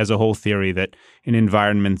someday. He has a whole theory that in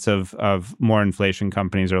environments of more inflation,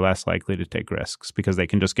 companies are less likely to take risks because they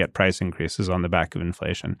can just get price increases on the back of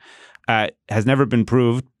inflation. Has never been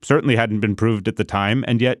proved, certainly hadn't been proved at the time.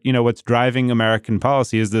 And yet, what's driving American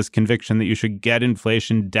policy is this conviction that you should get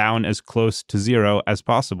inflation down as close to zero as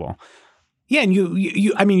possible. Yeah, and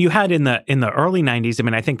you had in the early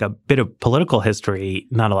 90s, I think a bit of political history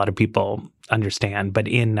not a lot of people understand, but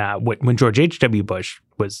in when George H.W. Bush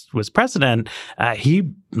was president,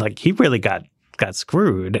 he really got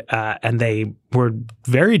screwed, and they were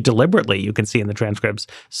very deliberately, you can see in the transcripts,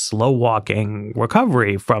 slow walking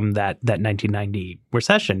recovery from that 1990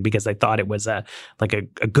 recession because they thought it was a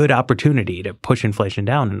good opportunity to push inflation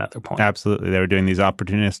down another point. Absolutely, they were doing these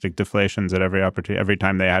opportunistic deflations at every opportunity. Every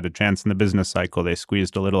time they had a chance in the business cycle, they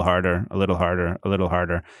squeezed a little harder, a little harder, a little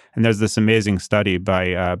harder. And there's this amazing study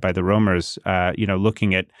by the Romers,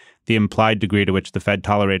 looking at the implied degree to which the Fed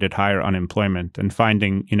tolerated higher unemployment, and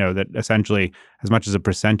finding, that essentially as much as a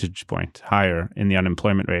percentage point higher in the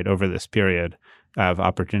unemployment rate over this period of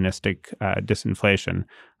opportunistic disinflation.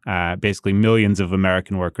 Basically, millions of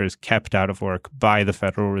American workers kept out of work by the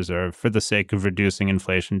Federal Reserve for the sake of reducing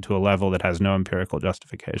inflation to a level that has no empirical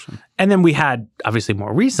justification. And then we had, obviously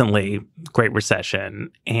more recently, Great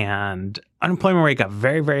Recession, and unemployment rate got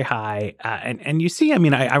very, very high. And you see,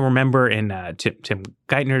 I remember in Tim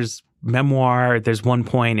Geithner's memoir, there's one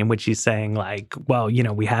point in which he's saying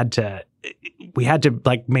we had to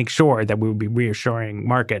make sure that we would be reassuring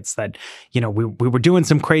markets that, we were doing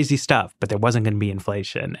some crazy stuff, but there wasn't going to be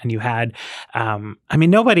inflation. And you had,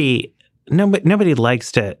 nobody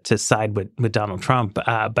likes to side with Donald Trump,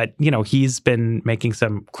 but he's been making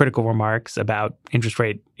some critical remarks about interest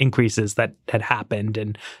rate increases that had happened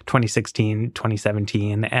in 2016,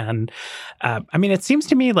 2017, and it seems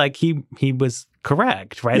to me like he was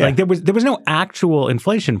correct, right? Yeah. Like there was no actual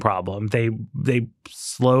inflation problem. They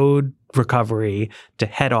slowed recovery to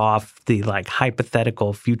head off the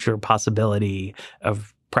hypothetical future possibility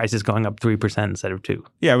of prices going up 3% instead of 2%.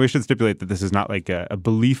 Yeah, we should stipulate that this is not like a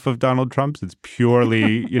belief of Donald Trump's. It's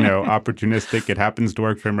purely, opportunistic. It happens to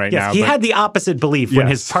work for him right now. Yes, he had the opposite belief when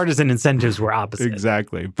his partisan incentives were opposite.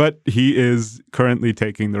 Exactly. But he is currently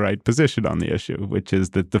taking the right position on the issue, which is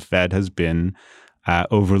that the Fed has been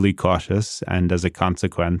overly cautious and as a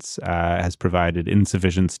consequence has provided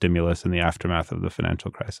insufficient stimulus in the aftermath of the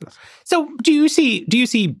financial crisis. So do you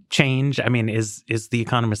see change? Is the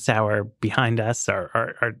economist's hour behind us, or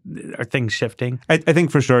are things shifting? I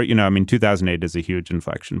think for sure, 2008 is a huge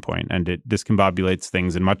inflection point, and it discombobulates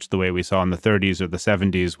things in much the way we saw in the 30s or the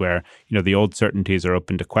 70s, where, the old certainties are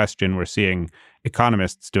open to question. We're seeing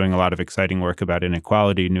economists doing a lot of exciting work about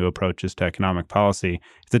inequality, new approaches to economic policy.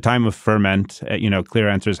 It's a time of ferment. Clear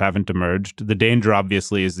answers haven't emerged. The danger,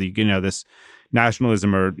 obviously, is this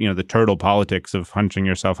nationalism or, the turtle politics of hunching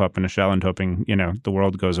yourself up in a shell and hoping, the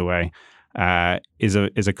world goes away, is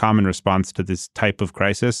a common response to this type of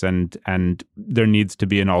crisis. And there needs to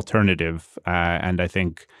be an alternative. And I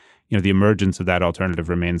think, the emergence of that alternative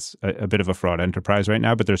remains a bit of a fraud enterprise right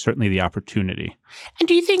now, but there's certainly the opportunity. And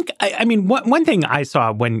do you think, one thing I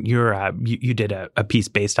saw when you did a piece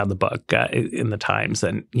based on the book in the Times,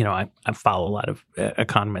 and, I follow a lot of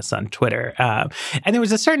economists on Twitter, and there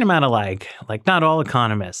was a certain amount of like not all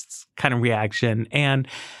economists kind of reaction. And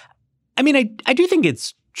I do think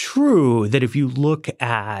it's true that if you look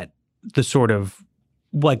at the sort of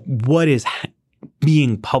what is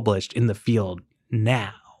being published in the field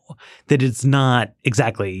now, that it's not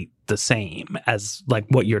exactly the same as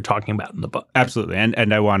what you're talking about in the book. Absolutely.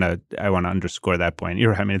 And I want to underscore that point.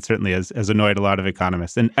 You're right. It certainly has annoyed a lot of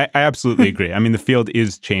economists. And I absolutely agree. The field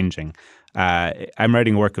is changing. I'm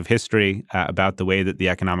writing a work of history about the way that the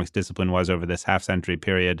economics discipline was over this half-century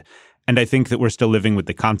period. And I think that we're still living with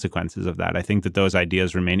the consequences of that. I think that those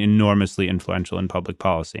ideas remain enormously influential in public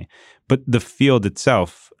policy. But the field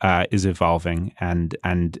itself is evolving, and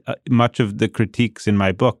much of the critiques in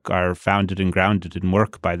my book are founded and grounded in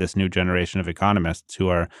work by this new generation of economists who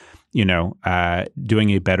are, doing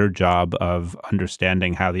a better job of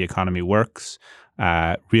understanding how the economy works,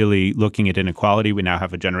 really looking at inequality. We now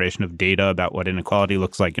have a generation of data about what inequality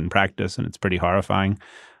looks like in practice, and it's pretty horrifying.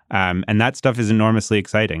 And that stuff is enormously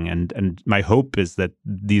exciting. And my hope is that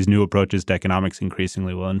these new approaches to economics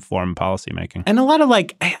increasingly will inform policymaking. And a lot of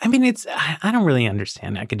I don't really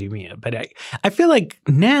understand academia, but I feel like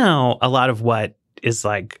now a lot of what is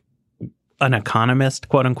an economist,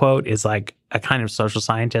 quote unquote, is a kind of social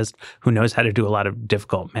scientist who knows how to do a lot of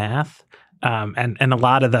difficult math. And a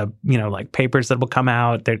lot of the, papers that will come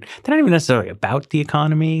out, they're not even necessarily about the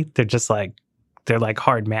economy. They're just they're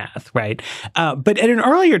hard math, right? But at an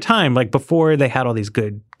earlier time, before they had all these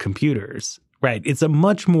good computers, right? It's a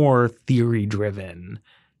much more theory-driven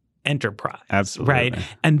enterprise, absolutely, right?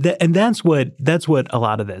 And that's what a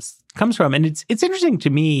lot of this comes from. And it's interesting to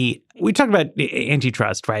me. We talked about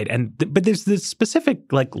antitrust, right? But there's this specific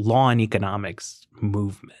law and economics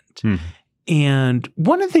movement. And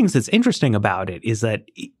one of the things that's interesting about it is that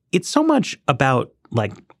it's so much about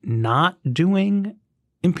not doing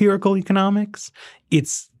empirical economics.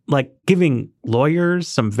 It's giving lawyers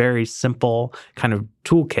some very simple kind of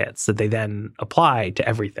toolkits that they then apply to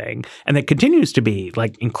everything. And that continues to be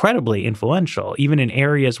incredibly influential, even in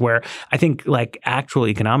areas where I think actual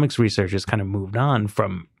economics research has kind of moved on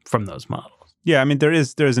from those models. Yeah, there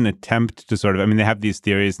is an attempt to sort of, they have these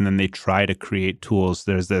theories and then they try to create tools.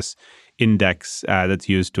 There's this index that's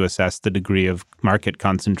used to assess the degree of market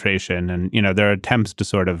concentration. And, there are attempts to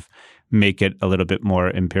sort of make it a little bit more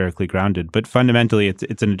empirically grounded. But fundamentally,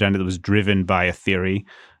 it's an agenda that was driven by a theory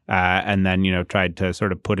and then, tried to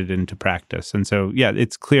sort of put it into practice. And so, yeah,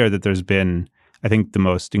 it's clear that there's been, I think, the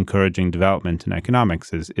most encouraging development in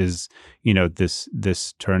economics is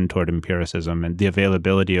this turn toward empiricism and the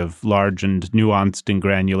availability of large and nuanced and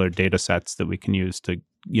granular data sets that we can use to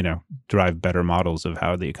derive better models of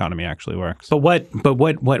how the economy actually works. But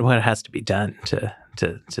what has to be done to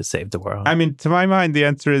save the world? I mean, to my mind, the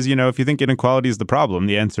answer is, if you think inequality is the problem,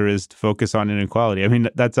 the answer is to focus on inequality. I mean,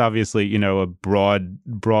 that's obviously, a broad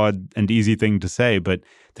and easy thing to say. But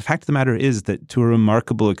the fact of the matter is that to a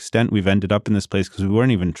remarkable extent, we've ended up in this place because we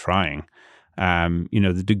weren't even trying.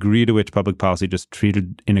 The degree to which public policy just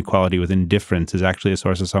treated inequality with indifference is actually a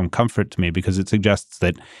source of some comfort to me, because it suggests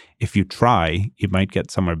that if you try, you might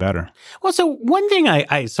get somewhere better. Well, so one thing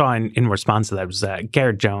I saw in response to that was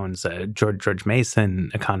Garrett Jones, George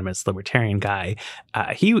Mason, economist, libertarian guy.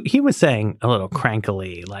 He was saying a little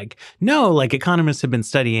crankily, no, economists have been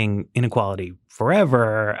studying inequality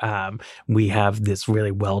forever. We have this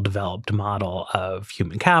really well-developed model of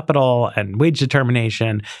human capital and wage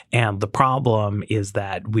determination, and the problem is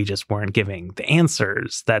that we just weren't giving the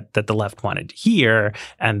answers that the left wanted to hear,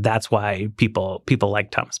 and that's why people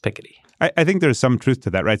like Thomas Piketty. I think there's some truth to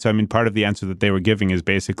that, right? So, I mean, part of the answer that they were giving is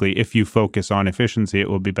basically, if you focus on efficiency, it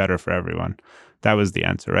will be better for everyone. That was the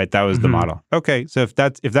answer, right? That was the model. Okay, so if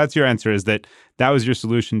that's your answer, is that was your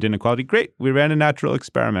solution to inequality, great. We ran a natural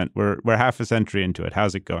experiment. We're half a century into it.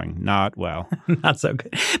 How's it going? Not well. Not so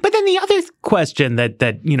good. But then the other question that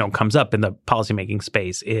comes up in the policymaking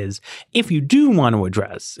space is, if you do want to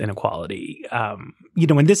address inequality, and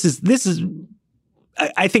this is,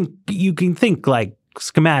 I think you can think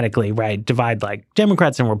schematically, right? Divide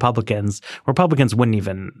Democrats and Republicans. Republicans wouldn't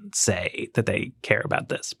even say that they care about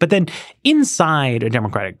this. But then inside a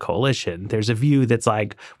Democratic coalition, there's a view that's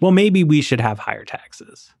well, maybe we should have higher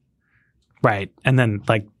taxes, right? And then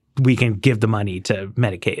we can give the money to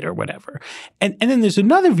Medicaid or whatever. And then there's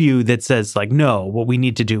another view that says no, what we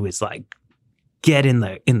need to do is get in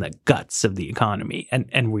the guts of the economy and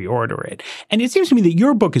reorder it. And it seems to me that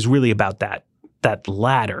your book is really about that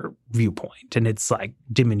latter viewpoint, and it's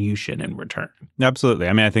diminution in return. Absolutely.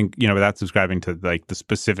 I mean, I think, without subscribing to the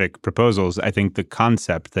specific proposals, I think the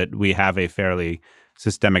concept that we have a fairly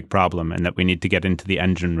systemic problem and that we need to get into the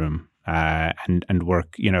engine room and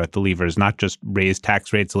work, at the levers, not just raise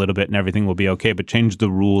tax rates a little bit and everything will be okay, but change the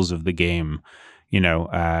rules of the game,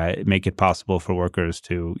 make it possible for workers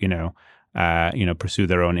to, pursue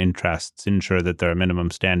their own interests, ensure that there are minimum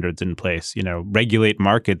standards in place, regulate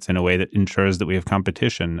markets in a way that ensures that we have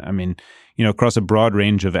competition. I mean, across a broad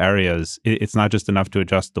range of areas, it's not just enough to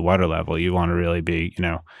adjust the water level. You want to really be,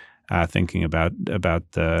 thinking about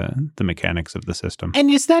the mechanics of the system. And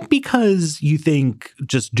is that because you think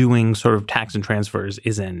just doing sort of tax and transfers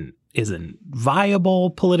isn't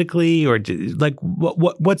viable politically, or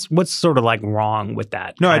what's sort of wrong with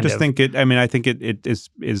that? No, I just think it. I mean, I think it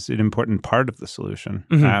is an important part of the solution,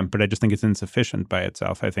 but I just think it's insufficient by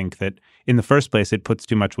itself. I think that in the first place, it puts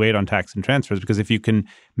too much weight on tax and transfers, because if you can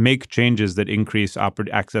make changes that increase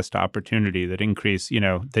access to opportunity, that increase,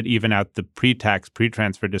 that even out the pre-tax,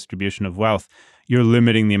 pre-transfer distribution of wealth, you're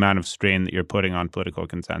limiting the amount of strain that you're putting on political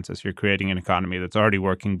consensus. You're creating an economy that's already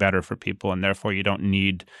working better for people, and therefore you don't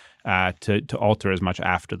need to alter as much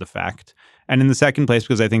after the fact. And in the second place,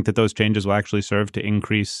 because I think that those changes will actually serve to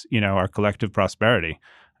increase, our collective prosperity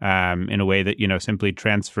in a way that, simply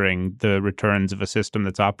transferring the returns of a system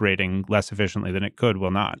that's operating less efficiently than it could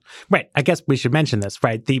will not. Right. I guess we should mention this,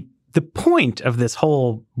 right? The point of this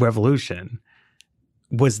whole revolution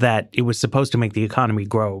was that it was supposed to make the economy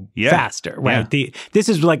grow faster, right? Yeah. This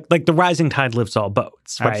is like the rising tide lifts all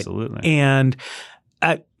boats, right? Absolutely. And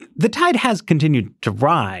the tide has continued to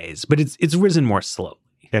rise, but it's risen more slowly.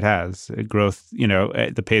 It has. Growth,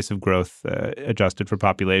 the pace of growth adjusted for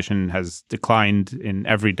population has declined in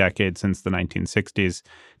every decade since the 1960s.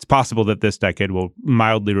 It's possible that this decade will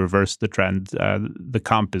mildly reverse the trend. The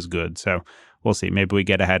comp is good, so we'll see. Maybe we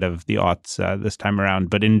get ahead of the aughts this time around.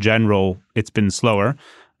 But in general, it's been slower.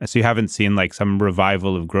 So you haven't seen some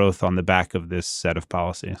revival of growth on the back of this set of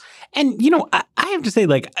policies. And, I have to say,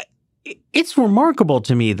 it's remarkable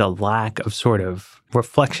to me, the lack of sort of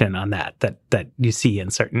reflection on that you see in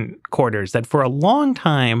certain quarters, that for a long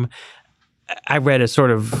time, I read a sort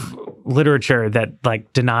of literature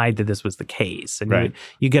that denied that this was the case. And right.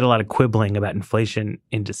 you get a lot of quibbling about inflation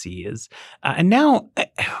indices. And now,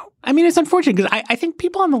 I mean, it's unfortunate because I think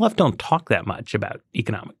people on the left don't talk that much about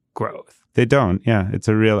economic growth. They don't. Yeah, it's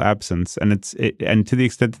a real absence. And and to the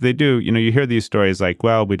extent that they do, you hear these stories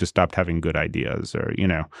well, we just stopped having good ideas, or,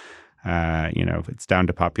 it's down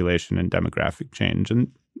to population and demographic change. And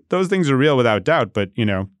those things are real without doubt. But,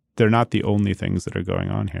 they're not the only things that are going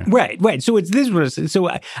on here. Right. So it's this. So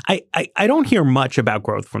I don't hear much about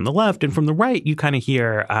growth from the left, and from the right, you kind of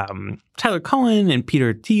hear Tyler Cohen and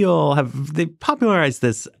Peter Thiel they popularized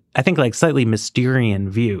this, I think, like slightly Mysterian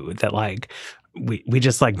view that like we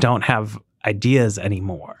just like don't have ideas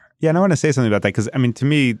anymore. Yeah, and I want to say something about that because, I mean, to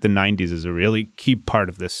me, the 90s is a really key part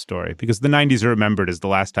of this story because the 90s are remembered as the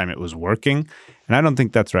last time it was working. And I don't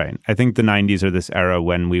think that's right. I think the 90s are this era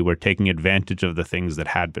when we were taking advantage of the things that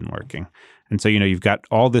had been working. And so, you've got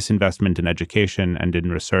all this investment in education and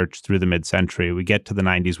in research through the mid-century. We get to the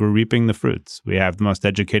 90s, we're reaping the fruits. We have the most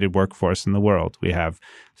educated workforce in the world. We have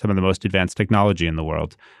some of the most advanced technology in the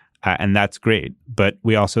world. And that's great. But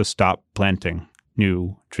we also stop planting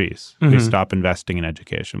new trees. We stop investing in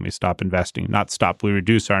education. We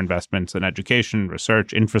reduce our investments in education,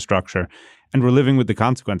 research, infrastructure, and we're living with the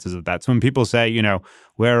consequences of that. So when people say,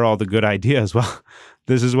 where are all the good ideas? Well,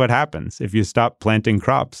 this is what happens. If you stop planting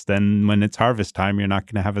crops, then when it's harvest time, you're not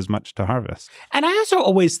going to have as much to harvest. And I also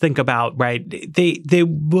always think about, right, they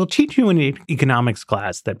will teach you in an economics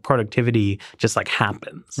class that productivity just like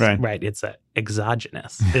happens, right? It's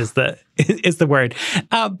exogenous is the word.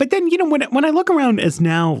 But then, when I look around as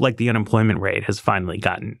now, like the unemployment rate has finally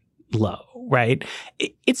gotten low, right?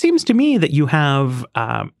 It seems to me that you have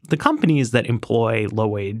the companies that employ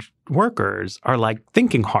low-wage workers are like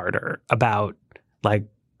thinking harder about like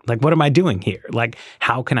what am I doing here? Like,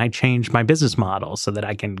 how can I change my business model so that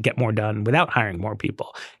I can get more done without hiring more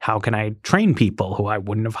people? How can I train people who I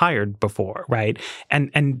wouldn't have hired before, right?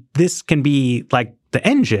 And this can be like the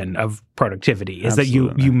engine of productivity is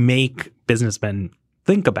Absolutely. that you make businessmen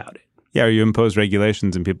think about it. Yeah, or you impose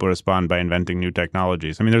regulations and people respond by inventing new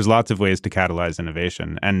technologies. I mean, there's lots of ways to catalyze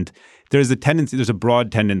innovation. And there's a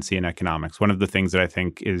broad tendency in economics. One of the things that I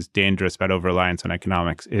think is dangerous about over-reliance on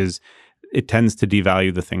economics is it tends to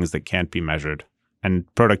devalue the things that can't be measured. And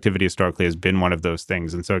productivity historically has been one of those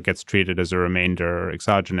things. And so it gets treated as a remainder or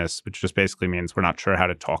exogenous, which just basically means we're not sure how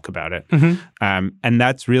to talk about it. And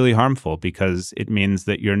that's really harmful because it means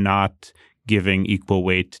that you're not giving equal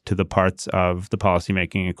weight to the parts of the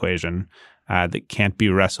policymaking equation that can't be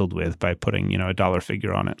wrestled with by putting, a dollar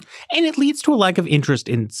figure on it. And it leads to a lack of interest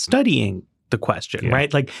in studying the question,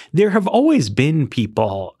 right? Like there have always been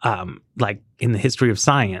people like in the history of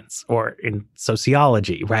science or in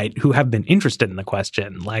sociology, right, who have been interested in the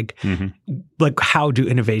question, like how do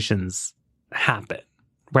innovations happen,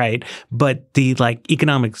 right? But the like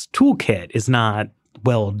economics toolkit is not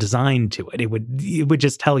well designed to it. It would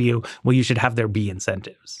just tell you, well, you should have there be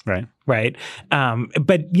incentives, right?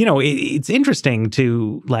 But it's interesting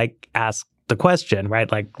to like ask the question,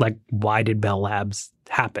 right? Like why did Bell Labs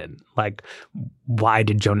happen? Like why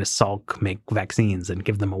did Jonas Salk make vaccines and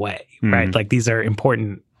give them away, right? Like these are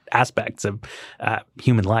important aspects of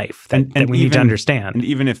human life that we need to understand. And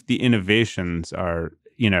even if the innovations are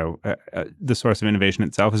the source of innovation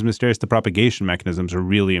itself is mysterious, the propagation mechanisms are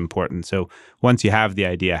really important. So once you have the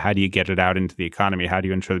idea, how do you get it out into the economy? How do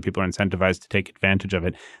you ensure that people are incentivized to take advantage of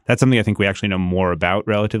it? That's something I think we actually know more about,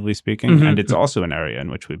 relatively speaking. And it's also an area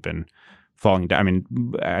in which we've been falling down. I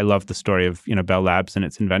mean, I love the story of, Bell Labs and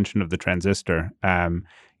its invention of the transistor.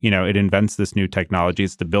 It invents this new technology.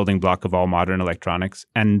 It's the building block of all modern electronics.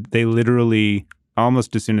 And they literally,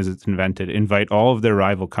 almost as soon as it's invented, invite all of their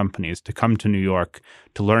rival companies to come to New York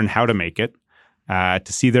to learn how to make it, to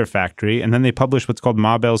see their factory. And then they publish what's called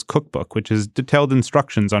Ma Bell's Cookbook, which is detailed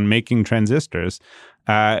instructions on making transistors,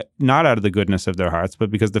 not out of the goodness of their hearts,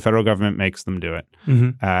 but because the federal government makes them do it.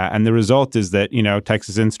 And the result is that,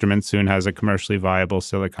 Texas Instruments soon has a commercially viable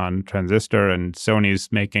silicon transistor, and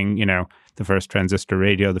Sony's making, the first transistor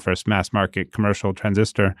radio, the first mass market commercial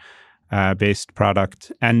transistor based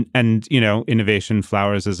product, and innovation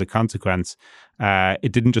flowers as a consequence.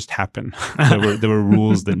 It didn't just happen. There were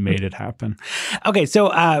rules that made it happen. Okay, so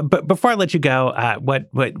but before I let you go,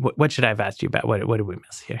 what should I have asked you about? What did we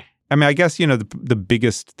miss here? I mean, I guess the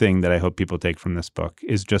biggest thing that I hope people take from this book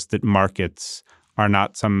is just that markets are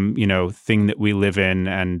not some thing that we live in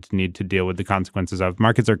and need to deal with the consequences of.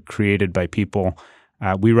 Markets are created by people.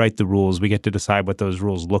 We write the rules. We get to decide what those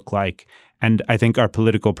rules look like. And I think our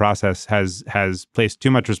political process has placed too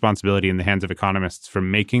much responsibility in the hands of economists for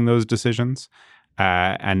making those decisions.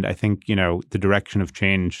 And I think, the direction of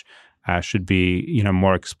change should be,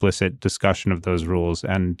 more explicit discussion of those rules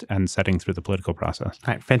and setting through the political process.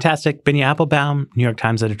 All right, fantastic. Binya Applebaum, New York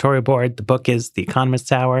Times editorial board. The book is The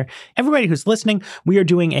Economist's Hour. Everybody who's listening, we are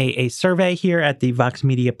doing a survey here at the Vox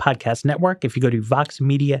Media Podcast Network. If you go to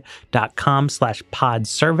voxmedia.com/pod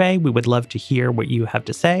survey, we would love to hear what you have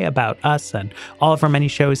to say about us and all of our many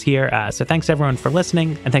shows here. So thanks everyone for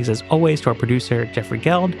listening. And thanks as always to our producer, Jeffrey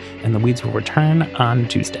Geld. And The Weeds will return on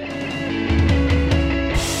Tuesday.